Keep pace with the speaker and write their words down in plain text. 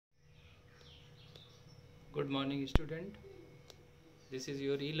Good morning, student. This is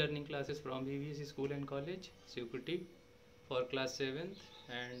your e-learning classes from VVS School and College, Sukuti, for class 7th,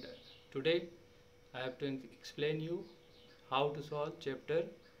 and today I have to explain you how to solve chapter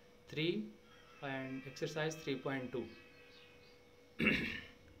 3 and exercise 3.2.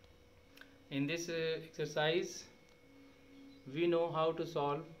 In this exercise, we know how to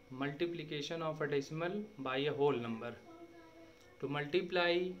solve multiplication of a decimal by a whole number. To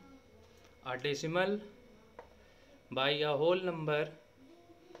multiply a decimal by a whole number,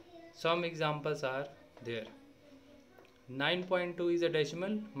 some examples are there. 9.2 is a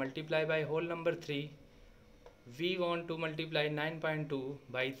decimal, multiply by whole number 3. We want to multiply 9.2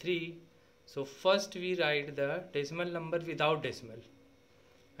 by 3. So first we write the decimal number without decimal,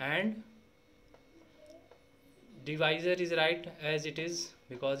 and divisor is right as it is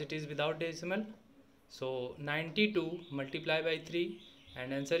because it is without decimal. So 92 multiply by 3,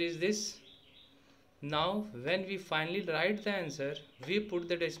 and answer is this. Now when we finally write the answer, we put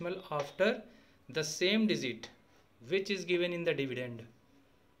the decimal after the same digit which is given in the multiplicand.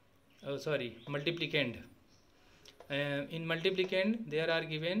 In multiplicand there are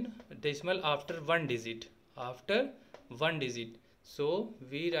given decimal after one digit. So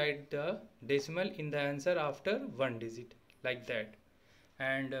we write the decimal in the answer after one digit, like that.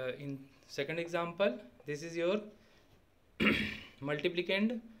 And in second example, this is your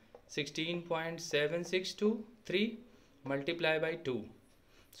multiplicand 16.7623 multiply by 2.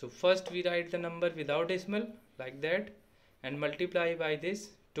 So first we write the number without decimal, like that, and multiply by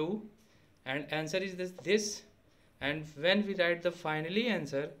this 2, and answer is this. And when we write the finally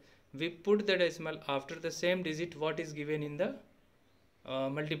answer, we put the decimal after the same digit what is given in the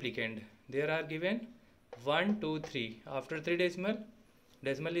multiplicand. There are given 1, 2, 3. After 3 decimal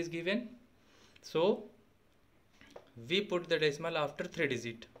is given, so we put the decimal after 3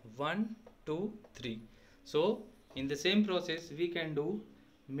 digit 1, 2, 3. So in the same process we can do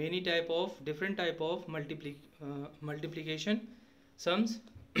many different type of multiplication sums.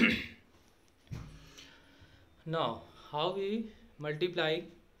 Now how we multiply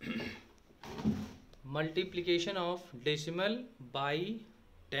multiplication of decimal by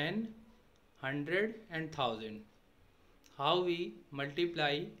 10, 100 and 1000. How we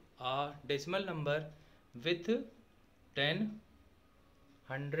multiply a decimal number with 10,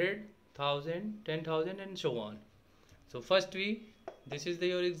 100, 1000, 10,000 and so on. So first this is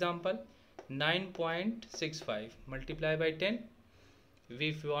your example, 9.65 multiply by 10.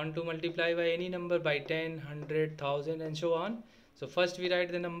 If you want to multiply by any number by 10, 100, 1000 and so on, so first we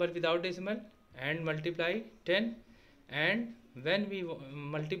write the number without decimal and multiply 10, and when we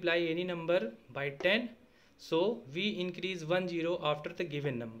multiply any number by 10, so we increase 1 0 after the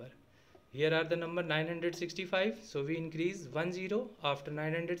given number. Here are the number 965, so we increase 1 0 after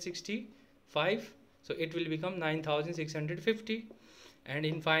 965, so it will become 9650. And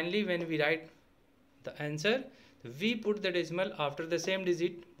in finally when we write the answer, we put the decimal after the same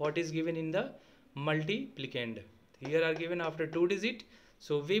digit what is given in the multiplicand. Here are given after 2 digit,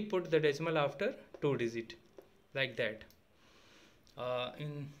 so we put the decimal after 2 digit, like that.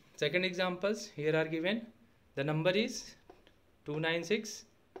 In second examples, here are given the number is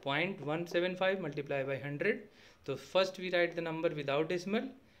 296.175 multiply by 100. So first we write the number without decimal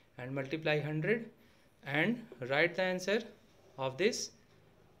and multiply 100 and write the answer of this.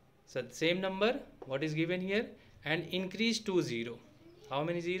 So the same number what is given here, and increase 2 0. How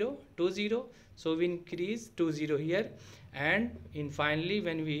many 0? 2 0. So we increase 2 0 here, and in finally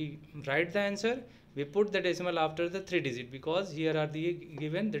when we write the answer, we put the decimal after the 3 digit because here are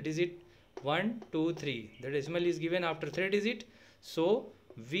given the digit 1, 2, 3. The decimal is given after 3 digit, so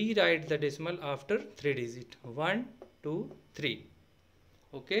we write the decimal after 3 digit 1, 2, 3.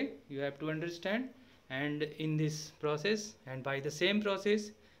 Okay, you have to understand. And in this process and by the same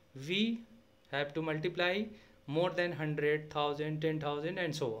process, we have to multiply more than 100, 1000, 10,000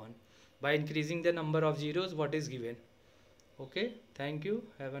 and so on by increasing the number of zeros what is given. Okay, thank you,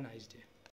 have a nice day.